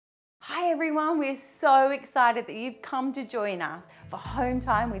Hi everyone, we're so excited that you've come to join us for Home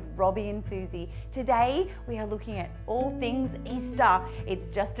Time with Robbie and Susie. Today we are looking at all things Easter. It's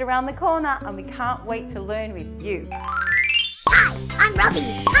just around the corner and we can't wait to learn with you. Hi, I'm Robbie.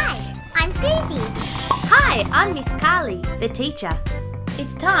 Hi, I'm Susie. Hi, I'm Miss Carly, the teacher.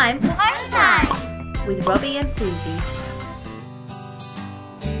 It's time for Home Time with Robbie and Susie.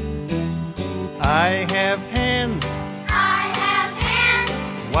 I have hands. I have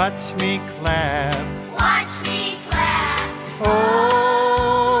hands. Watch me clap. Watch me clap.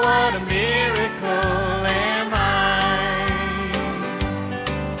 Oh, what a miracle am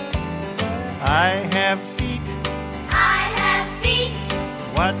I have feet. I have feet.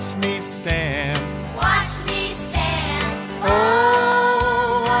 Watch me stand. Watch me stand.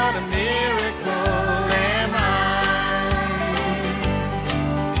 Oh, what a miracle am I.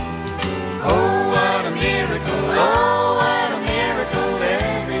 Oh, what a miracle. Oh, what a miracle.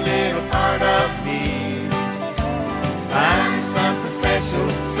 Every little part of me. I'm something special,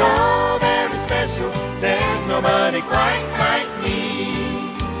 so very special. There's nobody quite like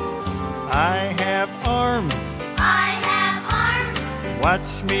me. I have arms. I have arms.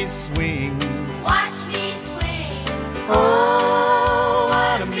 Watch me swing. Watch me swing. Oh,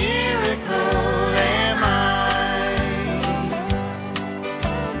 what a miracle am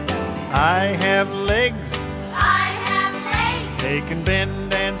I have legs. I have legs. They can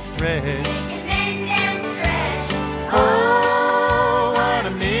bend and stretch. They can bend and stretch. Oh, what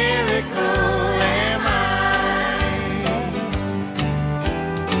a miracle am I.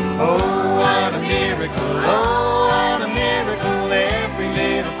 Oh, what a miracle. Oh, what a miracle. Every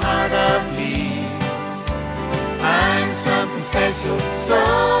little part of me. I'm something special,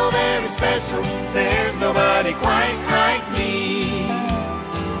 so very special. There's nobody quite like me.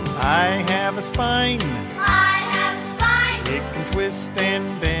 I have a spine. I have a spine. It can twist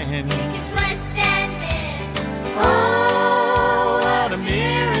and bend. It can twist and bend. Oh, what a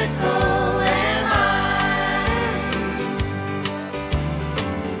miracle am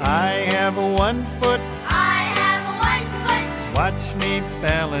I have a 1 foot. I have a 1 foot. Watch me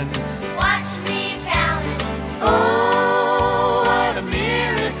balance. Watch me balance. Oh, what a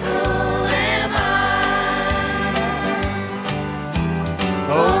miracle am I.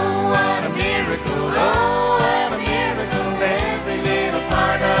 Oh, what a miracle. Oh, what a miracle. Every little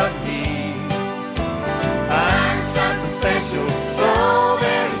part of me. I'm something special, so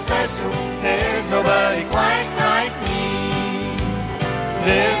very special. There's nobody quite like me.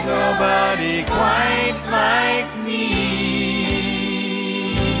 There's nobody quite like me.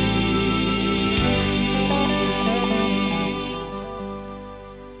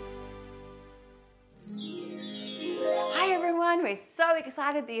 Hi everyone, we're so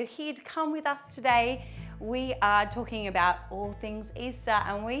excited that you're here to come with us today. We are talking about all things Easter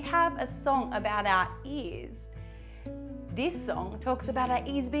and we have a song about our ears. This song talks about our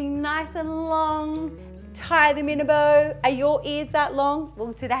ears being nice and long. Tie them in a bow. Are your ears that long?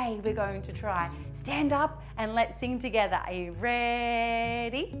 Well, today we're going to try. Stand up and let's sing together. Are you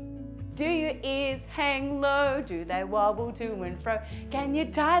ready? Do your ears hang low? Do they wobble to and fro? Can you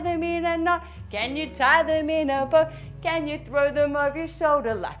tie them in a knot? Can you tie them in a bow? Can you throw them over your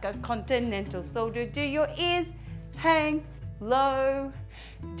shoulder like a continental soldier? Do your ears hang low?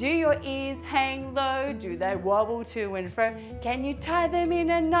 Do your ears hang low? Do they wobble to and fro? Can you tie them in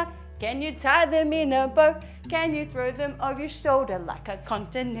a knot? Can you tie them in a bow? Can you throw them over your shoulder like a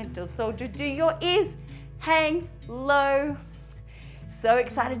continental soldier? Do your ears hang low? So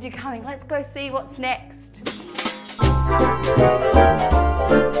excited you're coming. Let's go see what's next.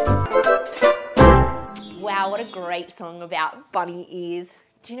 Wow, what a great song about bunny ears.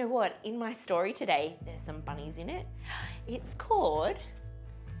 Do you know what? In my story today, there's some bunnies in it. It's called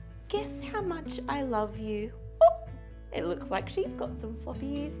Guess How Much I Love You. Oh, it looks like she's got some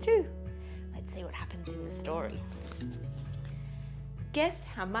floppy ears too. Let's see what happens in the story. Guess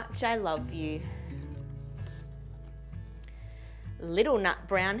how much I love you. Little Nut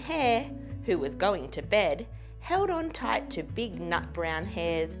Brown Hare, who was going to bed, held on tight to Big Nut Brown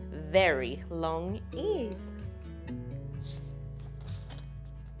Hare's very long ears.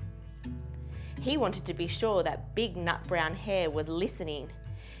 He wanted to be sure that Big Nut Brown Hare was listening.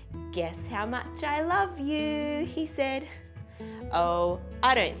 Guess how much I love you, he said. Oh,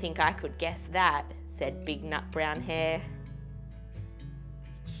 I don't think I could guess that, said Big Nut Brown Hare.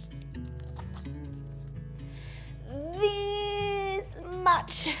 This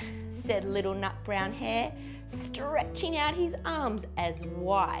much, said Little Nut Brown Hare, stretching out his arms as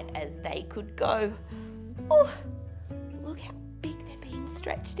wide as they could go. Oh, look how big they're being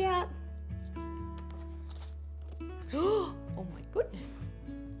stretched out. Oh my goodness.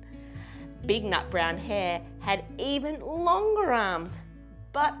 Big Nut Brown Hare had even longer arms.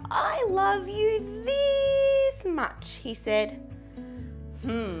 But I love you this much, he said.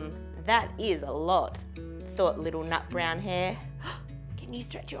 That is a lot, thought Little Nut Brown Hare. Can you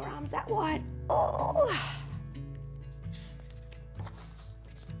stretch your arms that wide? Oh.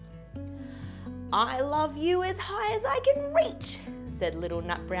 I love you as high as I can reach, said Little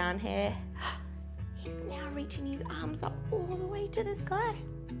Nut Brown Hare. He's now reaching his arms up all the way to the sky.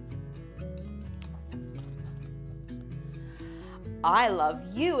 I love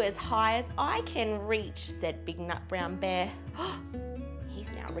you as high as I can reach, said Big Nut Brown Bear. He's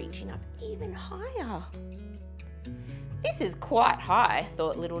now reaching up even higher. This is quite high,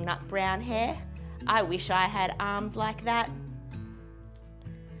 thought Little Nut Brown Hare. I wish I had arms like that.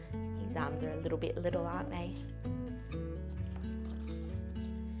 His arms are a little bit little, aren't they?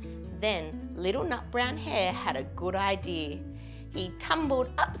 Then Little Nut Brown Hare had a good idea. He tumbled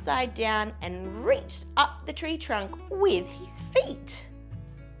upside down and reached up the tree trunk with his feet.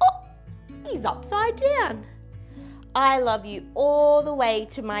 Oh, he's upside down. I love you all the way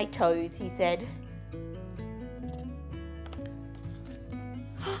to my toes, he said.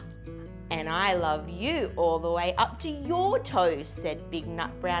 And I love you all the way up to your toes, said Big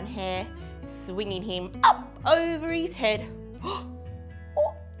Nut Brown Hare, swinging him up over his head. Oh,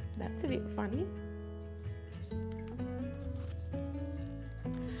 that's a bit funny.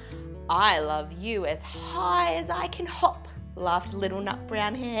 I love you as high as I can hop, laughed Little Nut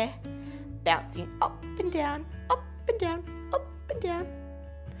Brown Hare, bouncing up and down, up and down, up and down.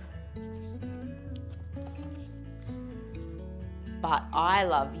 But I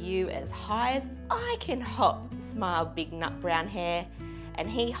love you as high as I can hop, smiled Big Nut Brown Hare, and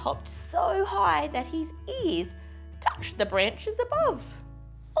he hopped so high that his ears touched the branches above.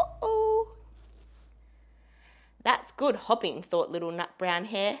 Uh-oh. That's good hopping, thought Little Nut Brown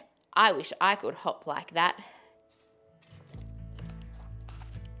Hare. I wish I could hop like that.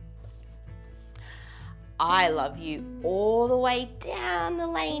 I love you all the way down the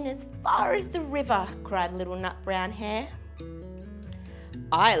lane as far as the river, cried Little Nut Brown Hare.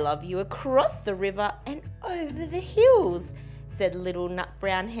 I love you across the river and over the hills, said Little Nut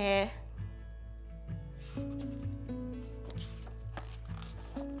Brown Hare.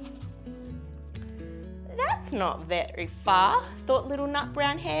 That's not very far, thought Little Nut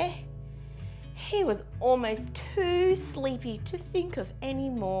Brown Hare. He was almost too sleepy to think of any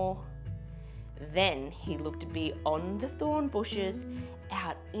more. Then he looked beyond the thorn bushes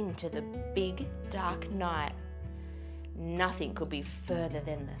out into the big dark night. Nothing could be further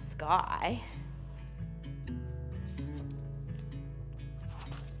than the sky.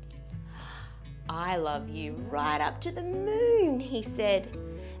 I love you right up to the moon, he said,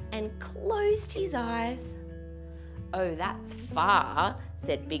 and closed his eyes. Oh, that's far,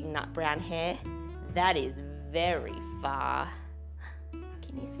 said Big Nut Brown Hare. That is very far.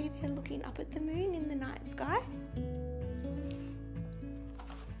 Can you see they're looking up at the moon in the night sky?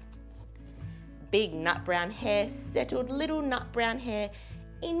 Big Nut Brown Hare settled Little Nut Brown Hare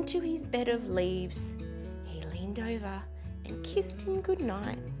into his bed of leaves. He leaned over and kissed him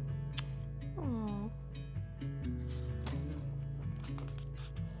goodnight. Aww.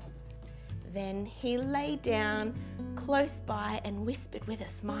 Then he lay down close by and whispered with a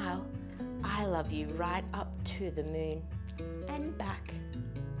smile, I love you right up to the moon and back.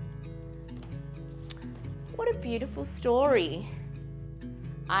 What a beautiful story.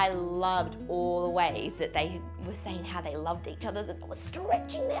 I loved all the ways that they were saying how they loved each other, that they were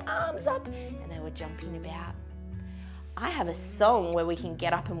stretching their arms up and they were jumping about. I have a song where we can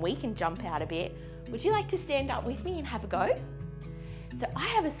get up and we can jump out a bit. Would you like to stand up with me and have a go? So I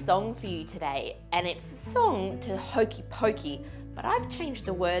have a song for you today, and it's a song to Hokey Pokey, but I've changed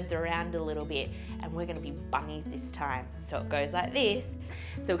the words around a little bit and we're going to be bunnies this time. So it goes like this.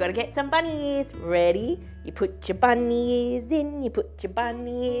 So we've got to get some bunny ears. Ready? You put your bunny ears in, you put your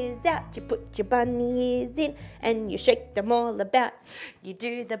bunny ears out, you put your bunny ears in and you shake them all about. You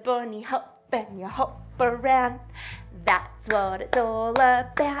do the bunny hop and you hop around. That's what it's all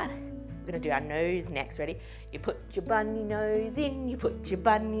about. We're going to do our nose next. Ready? You put your bunny nose in, you put your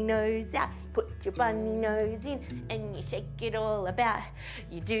bunny nose out, put your bunny nose in and you shake it all about.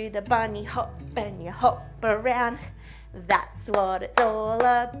 You do the bunny hop and you hop around. That's what it's all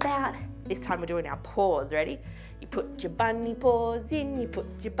about. This time we're doing our paws. Ready? You put your bunny paws in, you put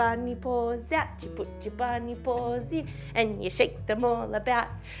your bunny paws out, you put your bunny paws in and you shake them all about.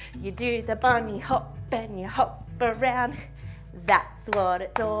 You do the bunny hop and you hop around. That's what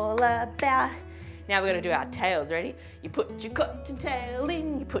it's all about. Now we're gonna do our tails, ready? You put your cotton tail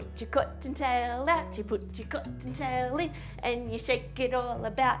in, you put your cotton tail out, you put your cotton tail in, and you shake it all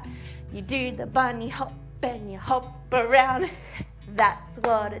about. You do the bunny hop and you hop around. That's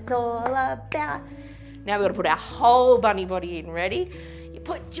what it's all about. Now we're gonna put our whole bunny body in, ready? You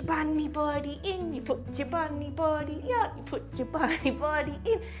put your bunny body in, you put your bunny body out, you put your bunny body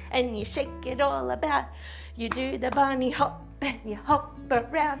in, and you shake it all about. You do the bunny hop and you hop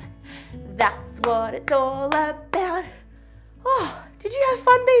around. That's what it's all about. Oh, did you have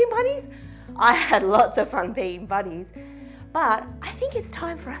fun being bunnies? I had lots of fun being bunnies. But I think it's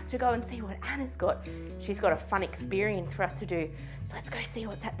time for us to go and see what Anna's got. She's got a fun experience for us to do. So let's go see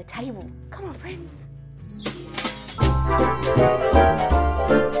what's at the table. Come on, friends.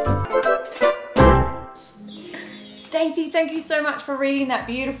 Stacey, thank you so much for reading that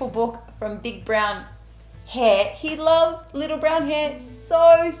beautiful book from Big Brown Hair. He loves Little Brown Hair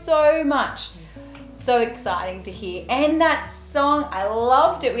so much. So exciting to hear. And that song, I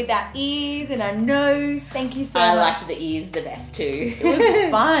loved it with our ears and our nose. Thank you so much. I liked the ears the best too. It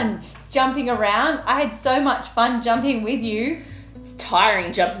was fun jumping around. I had so much fun jumping with you. It's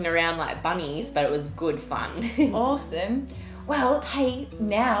tiring jumping around like bunnies, but it was good fun. Awesome. Well, hey,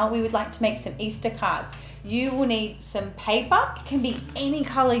 now we would like to make some Easter cards. You will need some paper. It can be any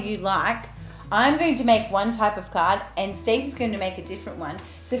color you like. I'm going to make one type of card and Stacey's going to make a different one.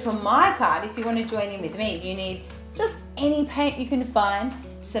 So for my card, if you want to join in with me, you need just any paint you can find,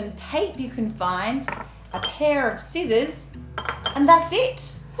 some tape you can find, a pair of scissors, and that's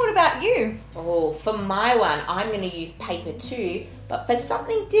it. What about you? Oh, for my one, I'm going to use paper too, but for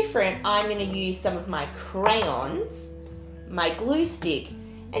something different, I'm going to use some of my crayons, my glue stick,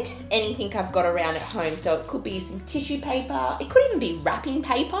 and just anything I've got around at home. So it could be some tissue paper, it could even be wrapping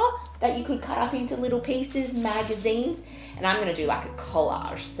paper that you could cut up into little pieces, magazines, and I'm going to do like a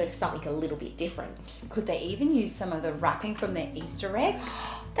collage, so something a little bit different. Could they even use some of the wrapping from their Easter eggs?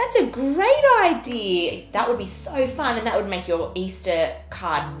 That's a great idea. That would be so fun, and that would make your Easter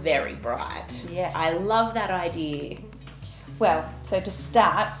card very bright. Yes. I love that idea. Well, so to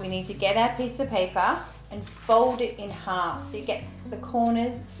start, we need to get our piece of paper and fold it in half. So you get the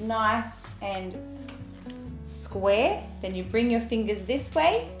corners nice and square. Then you bring your fingers this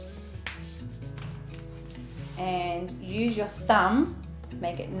way and use your thumb to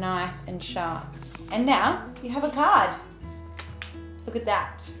make it nice and sharp. And now you have a card. Look at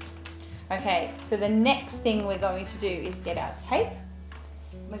that. Okay, so the next thing we're going to do is get our tape.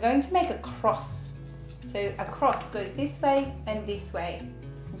 We're going to make a cross. So a cross goes this way and this way.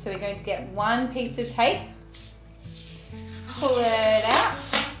 And so we're going to get one piece of tape, pull it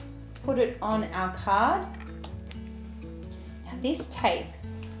out, put it on our card. Now this tape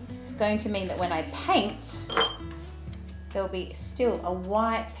is going to mean that when I paint, there'll be still a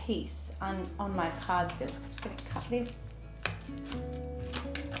white piece on my card still. So I'm just going to cut this.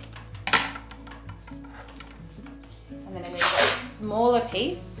 And then I'm going to get a smaller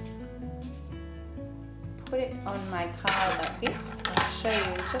piece, put it on my card like this. I'll show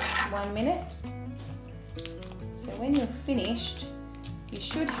you in just 1 minute. So when you're finished, you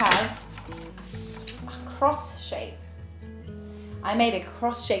should have a cross shape. I made a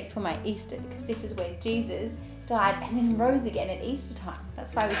cross shape for my Easter because this is where Jesus died and then rose again at Easter time.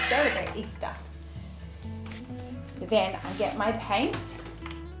 That's why we celebrate Easter. So then I get my paint,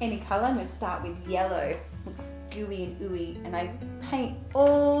 any color. I'm going to start with yellow. Looks gooey and ooey, and I paint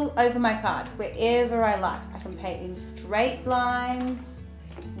all over my card wherever I like. I can paint in straight lines.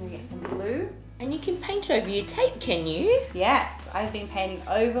 I'm going to get some blue. And you can paint over your tape, can you? Yes, I've been painting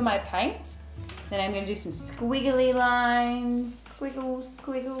over my paint. Then I'm going to do some squiggly lines. Squiggle,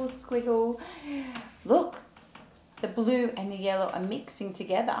 squiggle, squiggle. Look, the blue and the yellow are mixing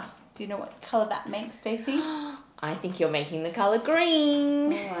together. Do you know what colour that makes, Stacey? I think you're making the colour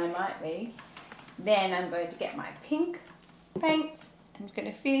green. Oh, I might be. Then I'm going to get my pink paint. I'm going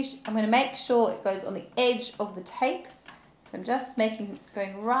to finish. I'm going to make sure it goes on the edge of the tape. So I'm just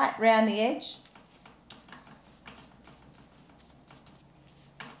going right round the edge.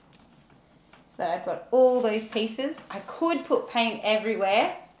 So that I've got all those pieces. I could put paint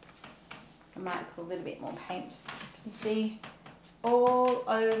everywhere. I might put a little bit more paint. Can you see? All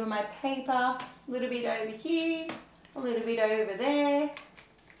over my paper. A little bit over here. A little bit over there.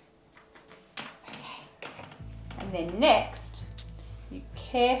 And then next, you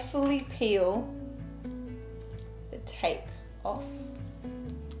carefully peel the tape off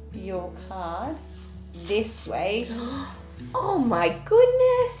your card this way. Oh my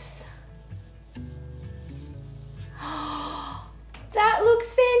goodness. That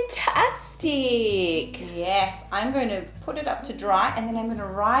looks fantastic. Yes, I'm going to put it up to dry and then I'm going to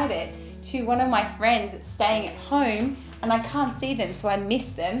write it to one of my friends that's staying at home and I can't see them, so I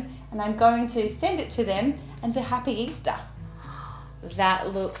miss them, and I'm going to send it to them and say Happy Easter.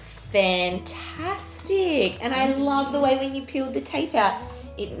 That looks fantastic. And I love the way when you peeled the tape out,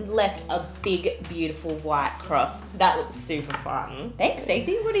 it left a big, beautiful white cross. That looks super fun. Thanks,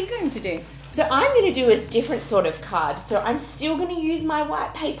 Stacey. What are you going to do? So I'm going to do a different sort of card. So I'm still going to use my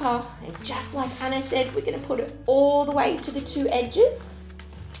white paper. And just like Anna said, we're going to put it all the way to the two edges.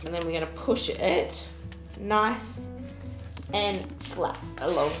 And then we're going to push it nice and flat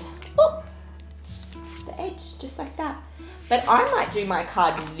along the edge, just like that. But I might do my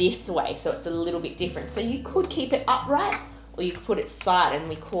card this way, so it's a little bit different. So you could keep it upright, or you could put it side, and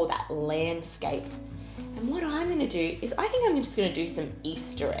we call that landscape. And what I'm going to do is, I think I'm just going to do some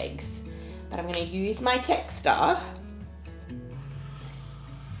Easter eggs. But I'm going to use my texter,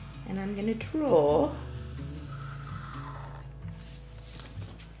 and I'm going to draw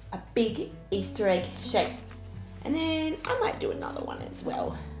a big Easter egg shape. And then I might do another one as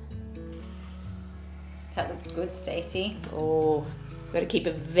well. That looks good, Stacey. Oh, got to keep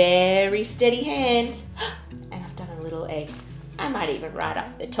a very steady hand. And I've done a little egg. I might even write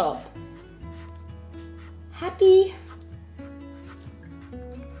up the top. Happy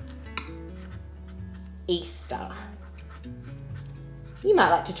Easter. You might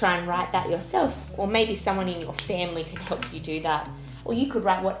like to try and write that yourself, or maybe someone in your family can help you do that. Or you could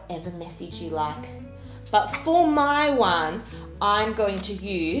write whatever message you like. But for my one, I'm going to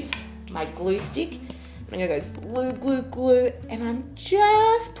use my glue stick. I'm going to go glue, glue, glue, and I'm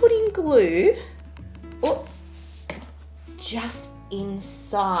just putting glue just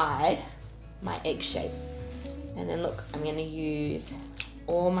inside my egg shape. And then look, I'm going to use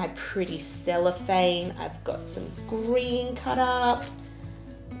all my pretty cellophane. I've got some green cut up.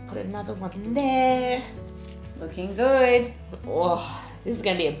 Put another one there. Looking good. Oh, this is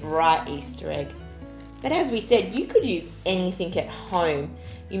going to be a bright Easter egg. But as we said, you could use anything at home.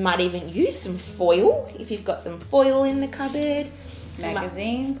 You might even use some foil, if you've got some foil in the cupboard.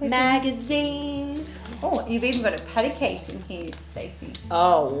 Magazine clippings. Magazines. Oh, you've even got a patty case in here, Stacey.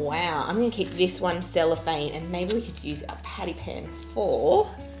 Oh, wow. I'm going to keep this one cellophane, and maybe we could use a patty pan for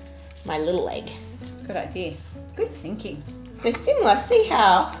my little egg. Good idea. Good thinking. So similar, see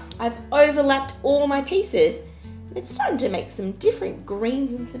how I've overlapped all my pieces? It's starting to make some different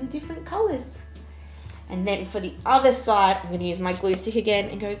greens and some different colours. And then for the other side, I'm going to use my glue stick again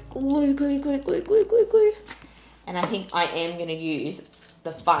and go glue, glue, glue, glue, glue, glue, glue. And I think I am going to use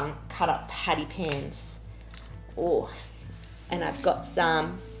the fun cut up patty pans. Oh, and I've got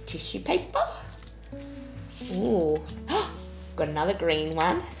some tissue paper. Oh, got another green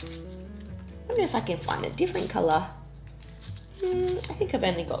one. I wonder if I can find a different colour. I think I've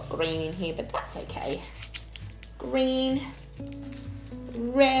only got green in here, but that's okay. Green,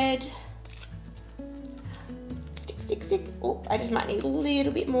 red. Stick, stick. Oh, I just might need a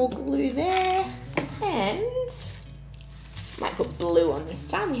little bit more glue there. And might put blue on this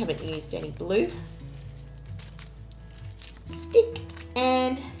time. We haven't used any blue. Stick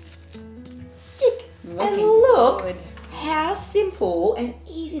and stick. Looking and look good. How simple and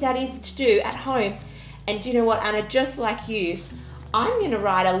easy that is to do at home. And do you know what, Anna? Just like you, I'm going to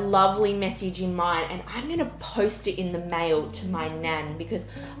write a lovely message in mine, and I'm going to post it in the mail to my nan, because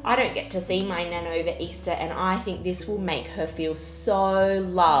I don't get to see my nan over Easter, and I think this will make her feel so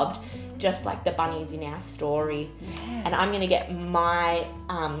loved, just like the bunnies in our story. Yeah. And I'm going to get my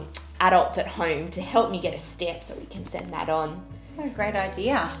adults at home to help me get a stamp so we can send that on. What a great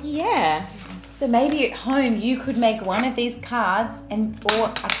idea. Yeah. So maybe at home you could make one of these cards, or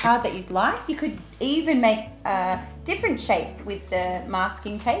a card that you'd like. You could even make a different shape with the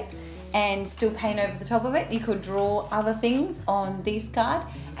masking tape and still paint over the top of it. You could draw other things on this card,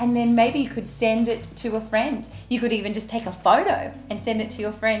 and then maybe you could send it to a friend. You could even just take a photo and send it to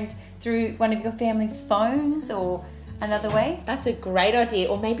your friend through one of your family's phones, or another way. That's a great idea.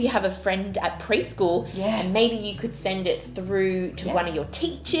 Or maybe you have a friend at preschool, yes, and maybe you could send it through to yeah, one of your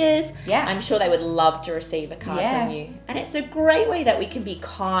teachers. Yeah. I'm sure they would love to receive a card yeah, from you. And it's a great way that we can be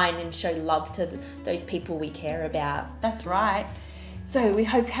kind and show love to those people we care about. That's right. So we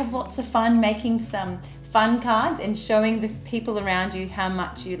hope you have lots of fun making some fun cards and showing the people around you how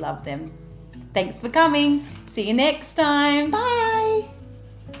much you love them. Thanks for coming. See you next time. Bye.